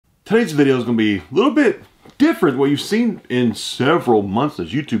Today's video is going to be a little bit different than what you've seen in several months of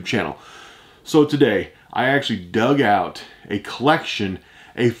this YouTube channel. So today, I actually dug out a collection,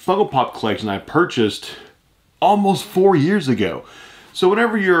 a Funko Pop collection I purchased almost 4 years ago. So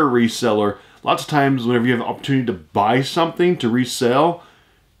whenever you're a reseller, lots of times whenever you have an opportunity to buy something to resell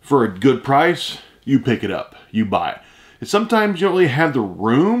for a good price, you pick it up, you buy it. And sometimes you don't really have the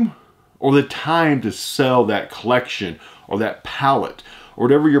room or the time to sell that collection or that pallet or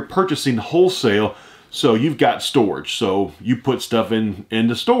whatever you're purchasing wholesale, so you've got storage. So you put stuff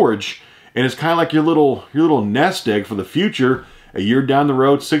into storage, and it's kind of like your little nest egg for the future. A year down the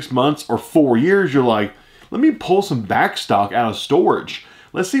road, 6 months or 4 years, you're like, let me pull some back stock out of storage.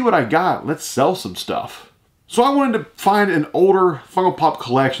 Let's see what I got.'s sell some stuff. So I wanted to find an older Funko Pop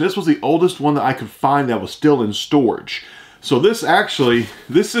collection. This was the oldest one that I could find that was still in storage. So this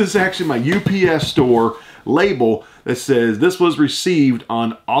is actually my UPS store label that says this was received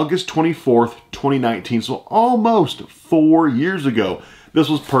on August 24th, 2019. So almost 4 years ago, this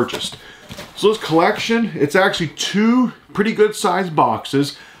was purchased. So this collection, it's actually 2 pretty good sized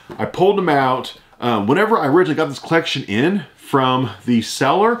boxes. I pulled them out. Whenever I originally got this collection in from the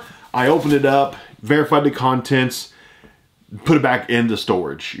seller, I opened it up, verified the contents, put it back into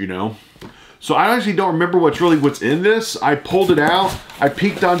storage, you know. So I actually don't remember what's in this. I pulled it out, I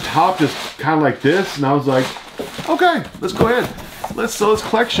peeked on top just kind of like this, and I was like, okay, let's go ahead. Let's sell this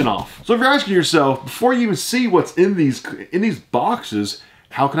collection off. So if you're asking yourself, before you even see what's in these boxes,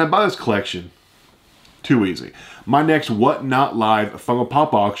 how can I buy this collection? Too easy. My next Whatnot Live Funko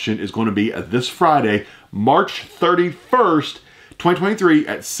Pop auction is going to be this Friday, March 31st, 2023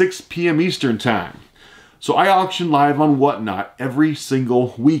 at 6 p.m. Eastern Time. So I auction live on Whatnot every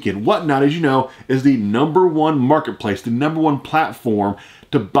single weekend. Whatnot, as you know, is the #1 marketplace, the #1 platform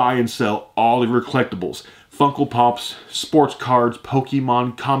to buy and sell all of your collectibles. Funko Pops, sports cards,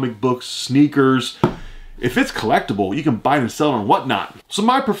 Pokemon, comic books, sneakers. If it's collectible, you can buy and sell it on Whatnot. So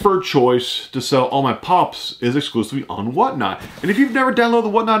my preferred choice to sell all my Pops is exclusively on Whatnot. And if you've never downloaded the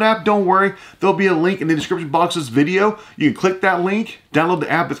Whatnot app, don't worry. There'll be a link in the description box of this video. You can click that link, download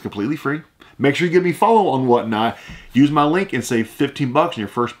the app. It's completely free. Make sure you give me a follow on Whatnot. Use my link and save 15 bucks on your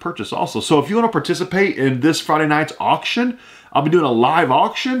first purchase also. So if you want to participate in this Friday night's auction, I'll be doing a live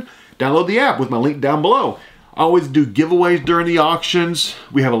auction. Download the app with my link down below. I always do giveaways during the auctions.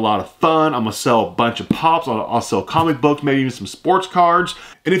 We have a lot of fun. I'm going to sell a bunch of Pops. I'll sell comic books, maybe even some sports cards.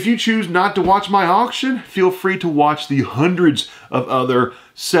 And if you choose not to watch my auction, feel free to watch the hundreds of other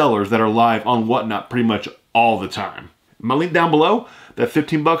sellers that are live on Whatnot pretty much all the time. My link down below, that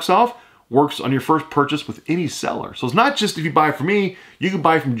 15 bucks off, works on your first purchase with any seller. So it's not just if you buy from me, you can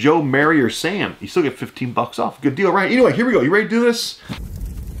buy from Joe, Mary, or Sam. You still get 15 bucks off. Good deal, right? Anyway, here we go. You ready to do this?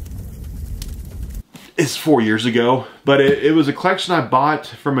 It's 4 years ago, but it was a collection I bought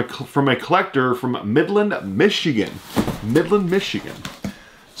from a collector from Midland, Michigan. Midland, Michigan.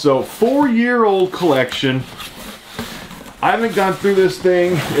 So 4-year-old collection. I haven't gone through this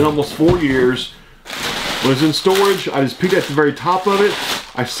thing in almost 4 years. When it was in storage, I just peeked at the very top of it.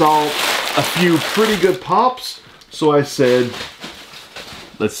 I saw a few pretty good Pops, so I said,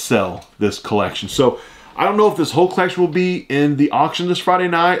 let's sell this collection. So I don't know if this whole collection will be in the auction this Friday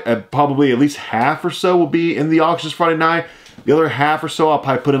night. Probably at least half or so will be in the auction this Friday night. The other half or so I'll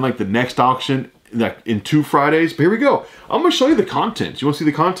probably put in like the next auction in 2 Fridays. But here we go. I'm going to show you the contents. You want to see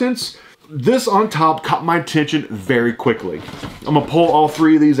the contents? This on top caught my attention very quickly. I'm going to pull all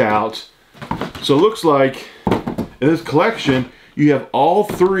 3 of these out. So it looks like in this collection, you have all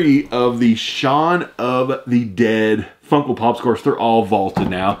 3 of the Shaun of the Dead Funko Pops. Of course, they're all vaulted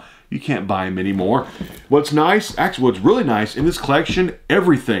now. You can't buy them anymore. What's nice, actually what's really nice in this collection,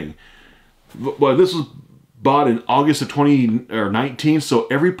 everything. Well, this was bought in August of 2019, so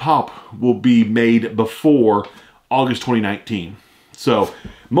every Pop will be made before August 2019. So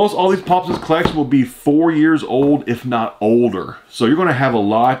all these Pops in this collection will be 4 years old, if not older. So you're gonna have a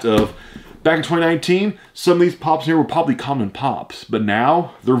lot of, back in 2019, some of these Pops here were probably common Pops, but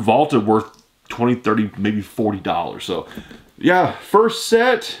now they're vaulted worth $20, $30, maybe $40. So yeah, first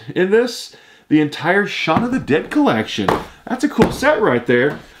set in this, the entire Shaun of the Dead collection. That's a cool set right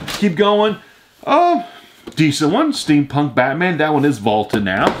there. Keep going. Oh, decent one. Steampunk Batman. That one is vaulted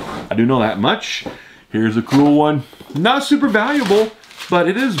now. I do know that much. Here's a cool one. Not super valuable, but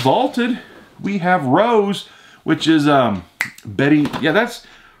it is vaulted. We have Rose, which is Betty. Yeah,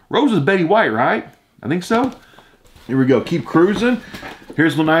 Rose is Betty White, right? I think so. Here we go. Keep cruising.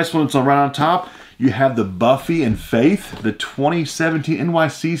 Here's the nice one. It's right on top. You have the Buffy and Faith, the 2017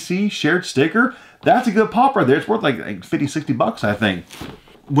 NYCC shared sticker. That's a good Pop right there. It's worth like 50, 60 bucks, I think.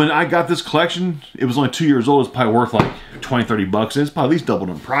 when I got this collection, it was only 2 years old. It's probably worth like 20, 30 bucks. And it's probably at least doubled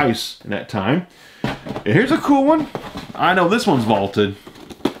in price in that time. And here's a cool one. I know this one's vaulted.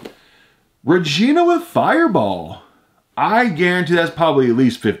 Regina with Fireball. I guarantee that's probably at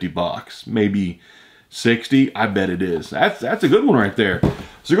least 50 bucks. Maybe 60. I bet it is. That's a good one right there.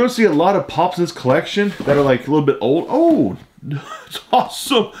 So you're going to see a lot of pops in this collection that are like a little bit old. Oh, that's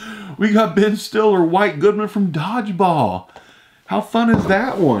awesome. We got Ben Stiller, White Goodman from Dodgeball. How fun is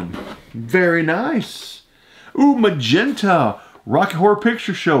that one? Very nice. Ooh, Magenta, Rocky Horror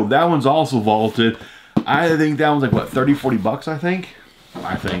Picture Show. That one's also vaulted. I think that one's like, what, 30, 40 bucks, I think?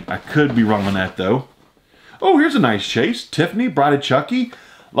 I could be wrong on that, though. Oh, here's a nice chase. Tiffany, Bride of Chucky.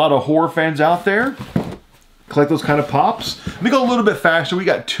 A lot of horror fans out there. Collect those kind of pops. Let me go a little bit faster. We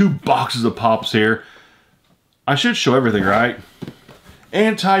got 2 boxes of pops here. I should show everything, right?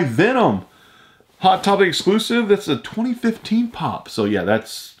 Anti-Venom. Hot Topic exclusive. That's a 2015 pop. So yeah,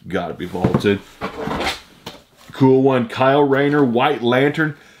 that's got to be vaulted. Cool one. Kyle Rayner, White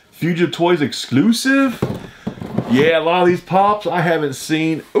Lantern. Fugitive Toys exclusive. Yeah, a lot of these pops I haven't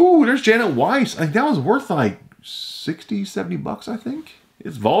seen. Ooh, there's Janet Weiss. I think that was worth like 60, 70 bucks, I think.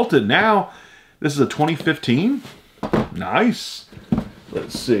 It's vaulted now. This is a 2015. Nice.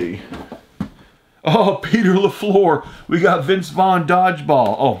 Let's see. Oh, Peter LaFleur. We got Vince Vaughn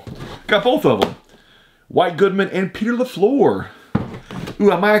Dodgeball. Oh, got both of them. White Goodman and Peter LaFleur.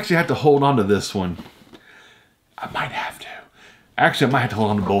 Ooh, I might actually have to hold on to this one. I might have to. Actually, I might have to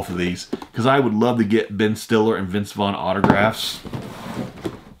hold on to both of these because I would love to get Ben Stiller and Vince Vaughn autographs.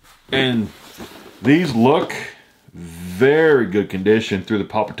 And these look very good condition through the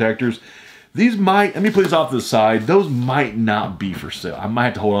pop protectors. These might, let me put these off to the side. Those might not be for sale. I might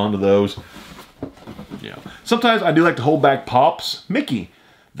have to hold on to those. You know, sometimes I do like to hold back pops, Mickey,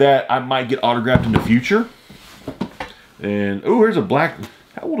 that I might get autographed in the future. And, oh, here's a black,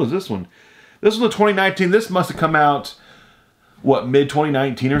 how old is this one? This was a 2019. This must have come out, what,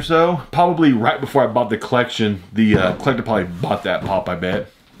 mid-2019 or so? Probably right before I bought the collection. The collector probably bought that pop, I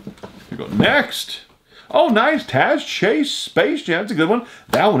bet. Here we go. Next. Oh, nice. Taz Chase Space Jam. That's a good one.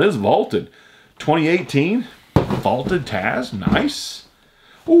 That one is vaulted. 2018. Vaulted Taz. Nice.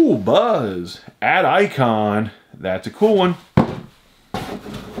 Ooh, Buzz. Ad Icon. That's a cool one.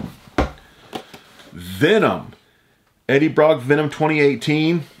 Venom. Eddie Brock Venom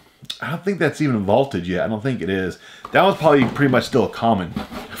 2018. I don't think that's even vaulted yet. I don't think it is. That one's probably pretty much still a common.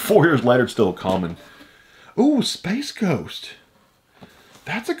 4 years later, it's still a common. Ooh, Space Ghost.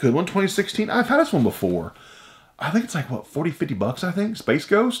 That's a good one. 2016. I've had this one before. I think it's like, what, 40, 50 bucks, I think? Space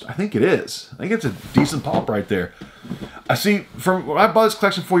Ghost? I think it is. I think it's a decent pop right there. I see, from when I bought this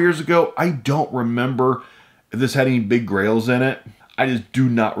collection 4 years ago, I don't remember if this had any big grails in it. I just do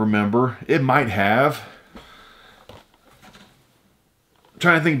not remember. It might have. I'm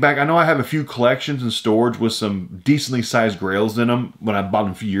trying to think back. I know I have a few collections in storage with some decently sized grails in them when I bought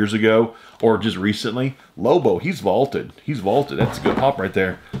them a few years ago or just recently. Lobo, he's vaulted. He's vaulted. That's a good pop right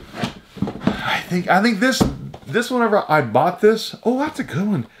there. I think this whenever I bought this, oh, that's a good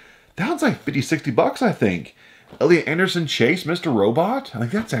one. That one's like 50, 60 bucks, I think. Elliot Anderson Chase, Mr. Robot. I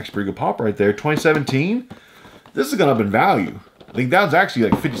think that's actually a pretty good pop right there. 2017. This has gone up in value. I think that was actually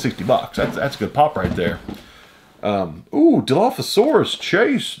like 50, 60 bucks. That's a good pop right there. Ooh, Dilophosaurus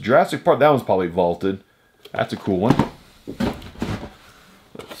Chase, Jurassic Park. That one's probably vaulted. That's a cool one.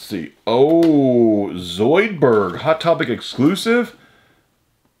 Let's see. Oh, Zoidberg, Hot Topic exclusive.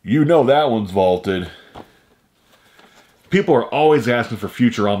 You know that one's vaulted. People are always asking for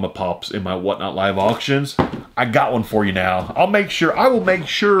Futurama pops in my Whatnot Live auctions. I got one for you now. I will make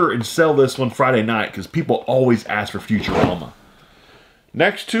sure and sell this one Friday night because people always ask for Futurama.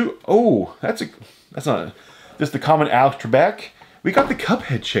 Next to, oh, that's not just the common Alex Trebek. We got the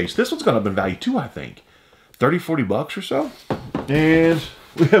Cuphead Chase. This one's gone up in value too, I think. 30, 40 bucks or so. And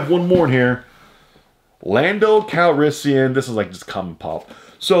we have one more in here. Lando Calrissian. This is like just common pop.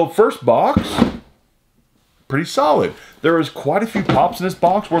 So first box, pretty solid. There was quite a few pops in this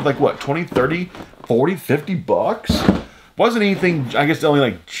box worth like what, 20, 30, 40, 50 bucks? Wasn't anything, I guess the only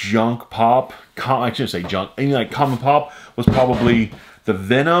like junk pop, I shouldn't say junk, any like common pop was probably the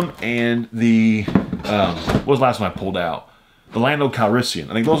Venom and the, what was the last one I pulled out? The Lando Calrissian.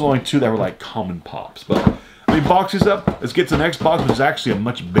 I think those are the only two that were like common pops. But I mean, box these up. Let's get to the next box, which is actually a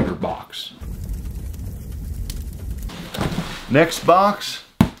much bigger box. Next box,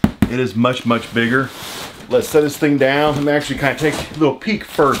 it is much, much bigger. Let's set this thing down and actually kind of take a little peek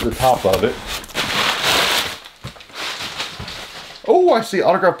first at the top of it. Oh, I see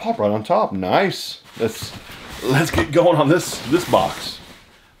autograph pop right on top. Nice. Let's get going on this box.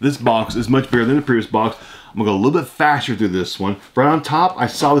 This box is much bigger than the previous box. I'm gonna go a little bit faster through this one. Right on top, I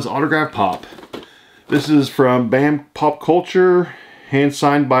saw this autograph pop. This is from Bam Pop Culture, hand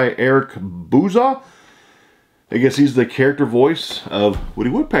signed by Eric Booza. I guess he's the character voice of Woody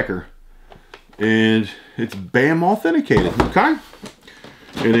Woodpecker. And it's BAM authenticated, okay?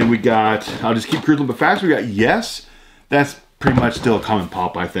 And then we got, I'll just keep cruising a little bit faster. We got Yes. That's pretty much still a common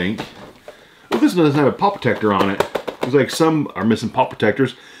pop, I think. Well, this one doesn't have a pop protector on it. It's like some are missing pop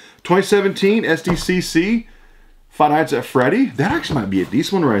protectors. 2017 SDCC, Five Nights at Freddy. That actually might be a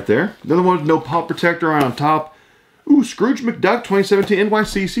decent one right there. Another one with no pop protector right on top. Ooh, Scrooge McDuck 2017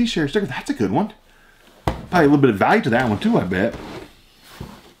 NYCC share sticker. That's a good one. Probably a little bit of value to that one too, I bet.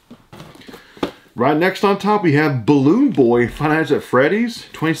 Right next on top, we have Balloon Boy, Five Nights at Freddy's,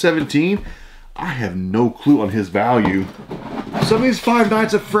 2017. I have no clue on his value. Some of these Five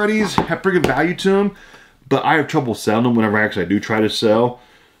Nights at Freddy's have pretty good value to them, but I have trouble selling them whenever actually I do try to sell.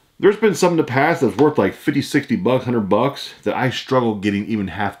 There's been some in the past that's worth like 50, 60 bucks, 100 bucks that I struggle getting even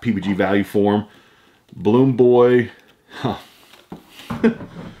half PPG value for them. Balloon Boy, huh.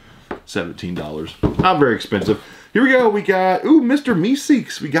 $17. Not very expensive. Here we go. We got, ooh, Mr.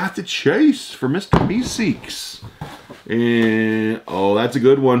 Meeseeks. We got the chase for Mr. Meeseeks. And, oh, that's a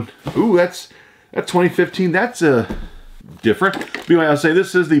good one. Ooh, that's 2015. That's a different. But anyway, I'll say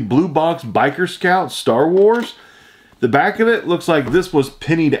this is the Blue Box Biker Scout Star Wars. The back of it looks like this was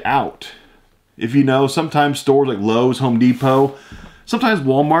pennied out. If you know, sometimes stores like Lowe's, Home Depot, sometimes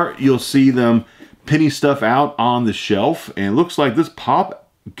Walmart, you'll see them penny stuff out on the shelf. And it looks like this pop,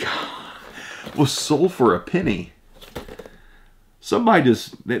 God, was sold for a penny. Somebody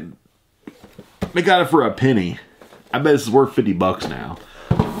just, they got it for a penny. I bet this is worth 50 bucks now.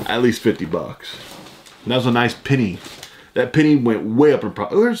 At least 50 bucks. And that was a nice penny. That penny went way up in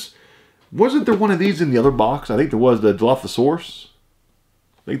price. Wasn't there one of these in the other box? I think there was, the Dilophosaurus.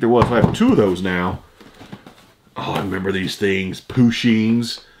 I think there was. I have two of those now. Oh, I remember these things.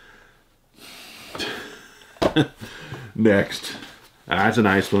 Pooshings. Next. That's a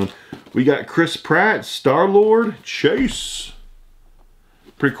nice one. We got Chris Pratt, Star-Lord, Chase.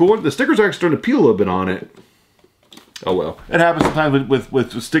 Pretty cool. The stickers are actually starting to peel a little bit on it. Oh well. It happens sometimes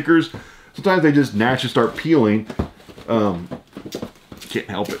with stickers. Sometimes they just naturally start peeling. Can't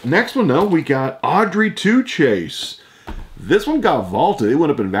help it. Next one though, we got Audrey 2 Chase. This one got vaulted. It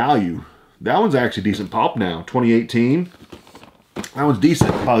went up in value. That one's actually decent pop now. 2018. That one's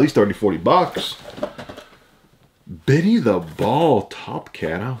decent. Probably at least 30, 40 bucks. Benny the Ball Top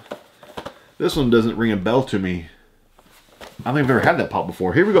Cat. This one doesn't ring a bell to me. I don't think I've ever had that pop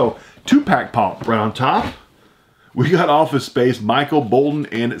before. Here we go. 2-pack pop right on top. We got Office Space, Michael Bolton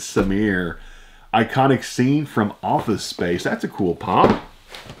and Samir. Iconic scene from Office Space. That's a cool pop.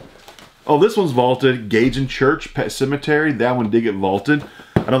 Oh, this one's vaulted. Gage and Church, Pet Cemetery. That one did get vaulted.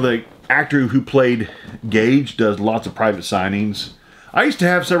 I know the actor who played Gage does lots of private signings. I used to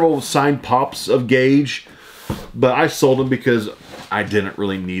have several signed pops of Gage, but I sold them because I didn't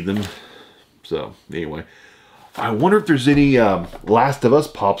really need them. So, anyway. I wonder if there's any Last of Us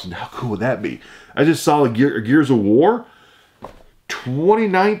pops, and how cool would that be? I just saw Gears of War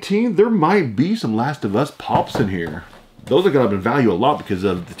 2019. There might be some Last of Us pops in here. Those are going to have been value a lot because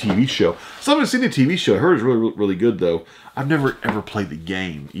of the TV show. So I haven't seen the TV show. I heard it's really, really good though. I've never ever played the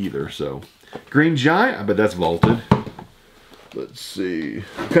game either. So Green Giant, I bet that's vaulted. Let's see.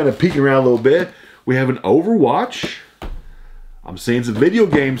 Kind of peeking around a little bit. We have an Overwatch. I'm seeing some video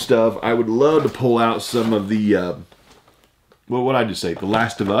game stuff. I would love to pull out some of the, well, what did I just say? The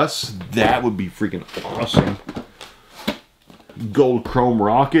Last of Us. That would be freaking awesome. Gold Chrome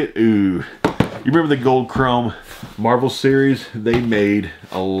Rocket. Ooh. You remember the Gold Chrome Marvel series? They made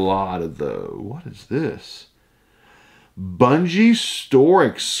a lot of those. What is this? Bungie Store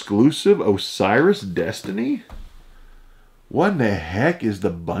exclusive Osiris Destiny? What in the heck is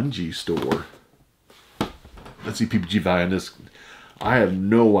the Bungie Store? Let's see PPG value on this. I have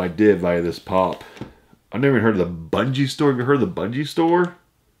no idea value this pop. I've never even heard of the Bungie Store. Have you heard of the Bungie Store?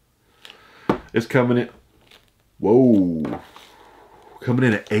 It's coming in. Whoa. Coming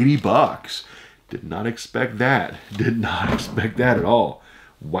in at 80 bucks. Did not expect that. Did not expect that at all.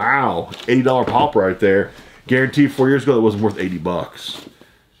 Wow. $80 pop right there. Guaranteed 4 years ago that wasn't worth 80 bucks.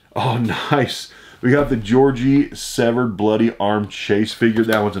 Oh, nice. We got the Georgie Severed Bloody Arm Chase figure.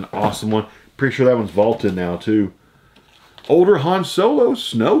 That one's an awesome one. Pretty sure that one's vaulted now, too. Older Han Solo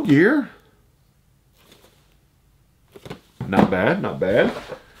snow gear. Not bad, not bad.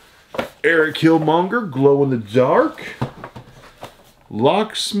 Eric Killmonger, glow in the dark.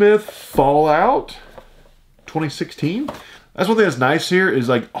 Locksmith Fallout 2016. That's one thing that's nice here is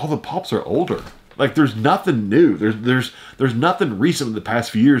like all the pops are older. Like there's nothing new. There's nothing recent in the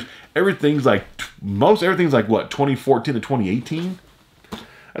past few years. Everything's like everything's like what, 2014 to 2018.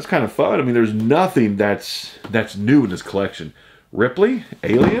 That's kind of fun. I mean, there's nothing that's new in this collection. Ripley,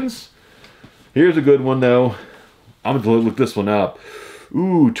 Aliens. Here's a good one though. I'm gonna look this one up.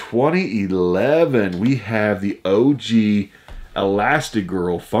 Ooh, 2011. We have the OG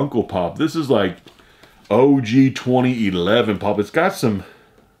Elastigirl Funko Pop. This is like OG 2011 Pop. It's got some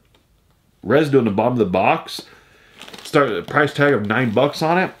residue on the bottom of the box. Price tag of $9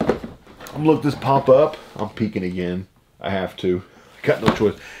 on it. I'm gonna look this pop up. I'm peeking again. I have to. Got no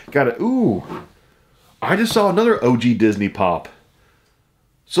choice. Got it. Ooh. I just saw another OG Disney Pop.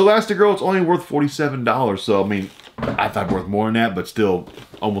 So Elastigirl, it's only worth $47. So I mean, I thought worth more than that, but still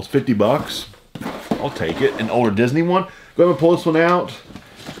almost $50. I'll take it. An older Disney one. Go ahead and pull this one out.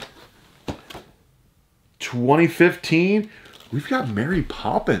 2015. We've got Mary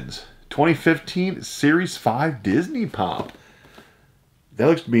Poppins. 2015 Series 5 Disney Pop. That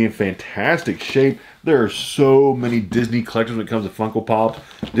looks to be in fantastic shape. There are so many Disney collectors when it comes to Funko Pop.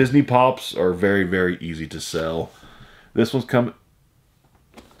 Disney Pops are very, very easy to sell. This one's coming.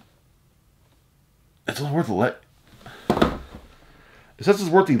 It's only worth it says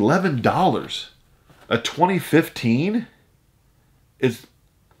it's worth $11. A 2015 is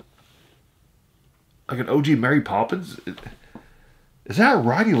like an OG Mary Poppins. Is that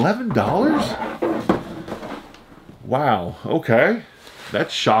right? $11? Wow. Okay.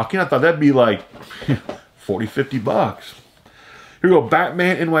 That's shocking. I thought that'd be like 40, $50. Here we go.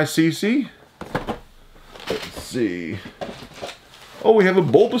 Batman NYCC. Let's see. Oh, we have a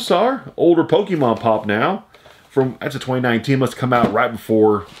Bulbasaur. Older Pokemon Pop now. That's a 2019. Must come out right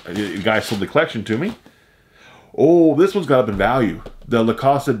before the guy sold the collection to me. Oh, this one's got up in value. The La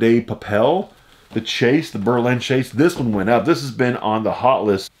Casa de Papel. The Chase, the Berlin Chase. This one went up. This has been on the hot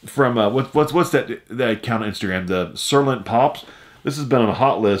list from what's that account on Instagram? The Surlent Pops. This has been on a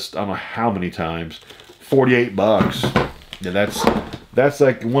hot list. I don't know how many times. $48. Yeah, that's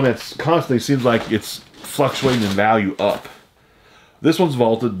like one that's constantly seems like it's fluctuating in value up. This one's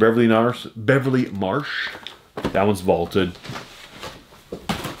vaulted. Beverly Marsh. That one's vaulted.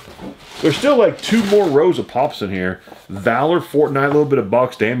 There's still like 2 more rows of Pops in here. Valor, Fortnite, a little bit of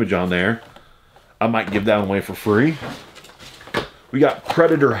box damage on there. I might give that one away for free. We got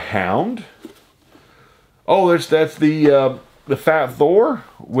Predator Hound. Oh, that's the Fat Thor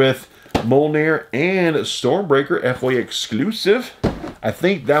with Mjolnir and Stormbreaker FOA exclusive. I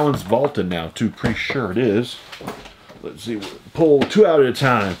think that one's vaulted now too. Pretty sure it is. Let's see. Pull 2 out at a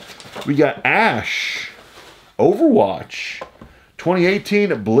time. We got Ash, Overwatch,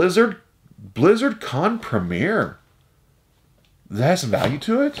 2018 Blizzard Con Premiere. Does that have some value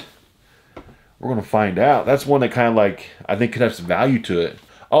to it? We're going to find out. That's one that kind of like, I think could have some value to it.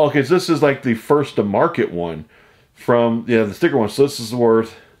 Oh, okay, so this is like the first to market one from, yeah, the sticker one. So this is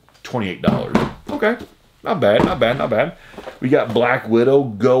worth $28. Okay, not bad, not bad, not bad. We got Black Widow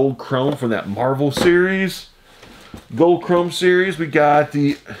Gold Chrome from that Marvel series. Gold Chrome series. We got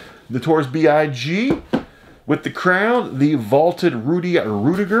the Notorious B.I.G. with the crown. The vaulted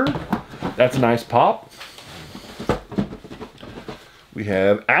Rudiger. That's a nice pop. We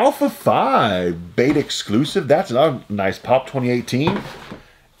have Alpha 5 Beta exclusive. That's another nice pop, 2018.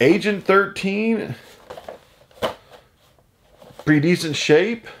 Agent 13. Pretty decent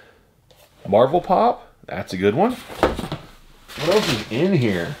shape. Marvel pop. That's a good one. What else is in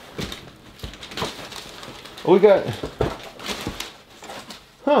here? Oh, we got...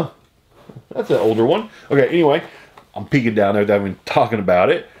 Huh. That's an older one. Okay, anyway. I'm peeking down there without even talking about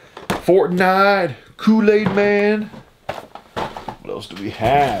it. Fortnite. Kool-Aid Man. What else do we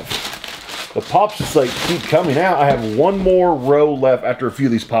have? The pops just like keep coming out. I have one more row left after a few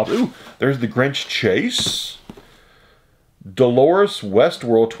of these pops. Ooh, there's the Grinch Chase. Dolores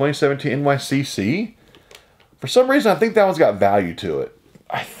Westworld 2017 NYCC. For some reason, I think that one's got value to it.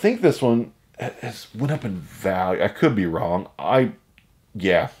 I think this one has went up in value. I could be wrong.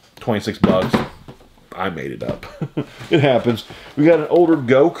 Yeah, $26. I made it up. It happens. We got an older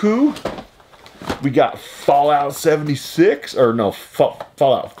Goku. We got Fallout 76, or no,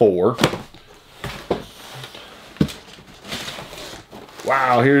 Fallout 4.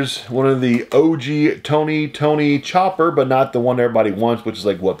 Wow, here's one of the OG Tony Chopper, but not the one everybody wants, which is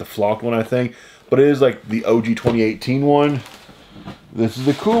like, what, the flocked one, I think. But it is like the OG 2018 one. This is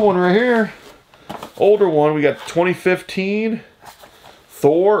the cool one right here. Older one, we got 2015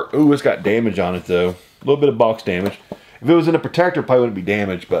 Thor. Ooh, it's got damage on it, though. A little bit of box damage. If it was in a protector, it probably wouldn't be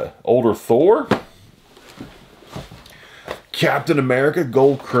damaged, but older Thor. Captain America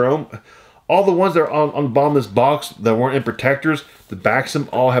Gold Chrome. All the ones that are on the bottom of this box that weren't in protectors, the backs of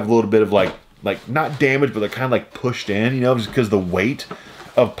them all have a little bit of like like not damaged, but they're kind of like pushed in, you know, just because the weight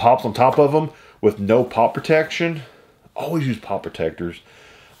of pops on top of them with no pop protection. Always use pop protectors.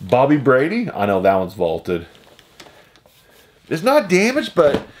 Bobby Brady, I know that one's vaulted. It's not damaged,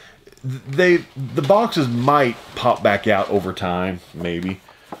 but the boxes might pop back out over time, maybe.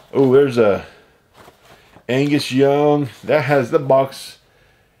 Oh, there's a Angus Young. The box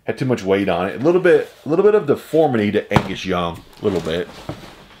had too much weight on it. A little bit of deformity to Angus Young, a little bit.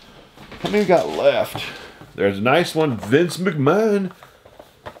 How many we got left? There's a nice one, Vince McMahon.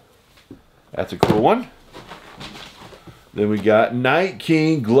 That's a cool one. Then we got Night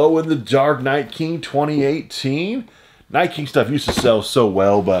King, Glow in the Dark Night King 2018. Night King stuff used to sell so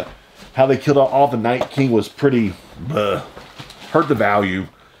well, but how they killed all the Night King was pretty, hurt the value.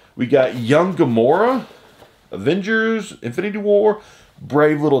 We got Young Gamora, Avengers, Infinity War,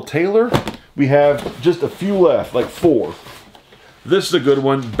 Brave Little Taylor. We have just a few left, like 4. This is a good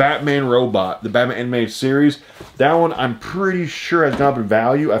one, Batman Robot, the Batman animated series. That one I'm pretty sure has gone up in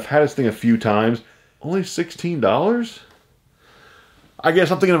value. I've had this thing a few times. Only $16? I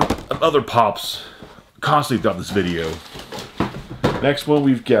guess I'm thinking of other pops constantly throughout this video. Next one,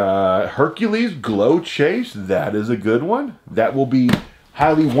 we've got Hercules Glow Chase. That is a good one. That will be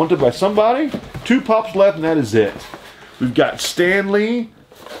highly wanted by somebody. 2 pops left, and that is it. We've got Stanley,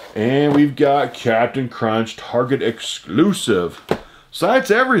 and we've got Captain Crunch Target exclusive. So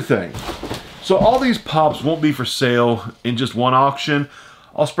that's everything. So all these pops won't be for sale in just one auction.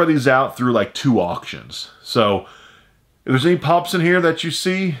 I'll spread these out through like 2 auctions. So if there's any pops in here that you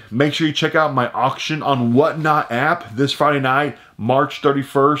see, make sure you check out my auction on Whatnot app this Friday night, March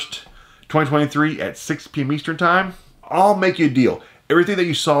 31st, 2023 at 6 p.m. Eastern Time. I'll make you a deal. Everything that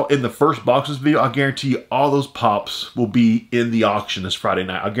you saw in the first boxes video, I guarantee you all those pops will be in the auction this Friday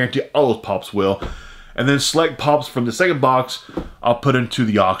night. I guarantee all those pops will. And then select pops from the second box, I'll put into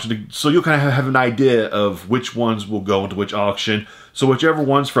the auction. So you'll kind of have an idea of which ones will go into which auction. So whichever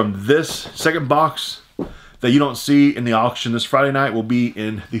ones from this second box that you don't see in the auction this Friday night will be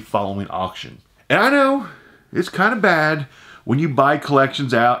in the following auction. And I know it's kind of bad when you buy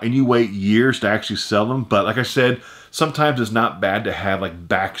collections out and you wait years to actually sell them. But like I said, sometimes it's not bad to have like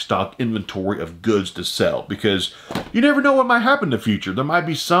backstock inventory of goods to sell, because you never know what might happen in the future. There might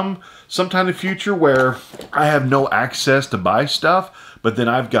be some time in the future where I have no access to buy stuff, but then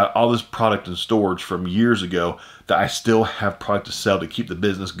I've got all this product in storage from years ago that I still have product to sell to keep the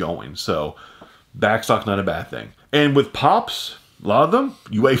business going. So backstock's not a bad thing. And with pops, a lot of them,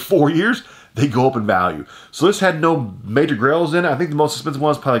 you wait 4 years, they go up in value. So this had no major grails in it. I think the most expensive one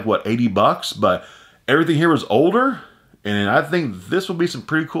was probably like, what, 80 bucks? But everything here was older, and I think this will be some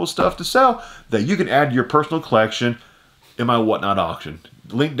pretty cool stuff to sell that you can add to your personal collection in my Whatnot auction.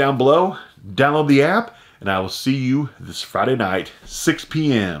 Link down below, download the app, and I will see you this Friday night, 6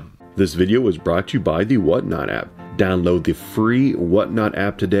 p.m. This video was brought to you by the Whatnot app. Download the free Whatnot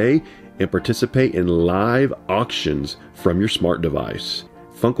app today and participate in live auctions from your smart device.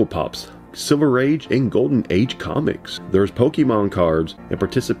 Funko Pops, Silver Age, and Golden Age comics. There's Pokemon cards, and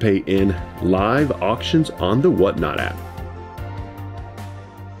participate in live auctions on the Whatnot app.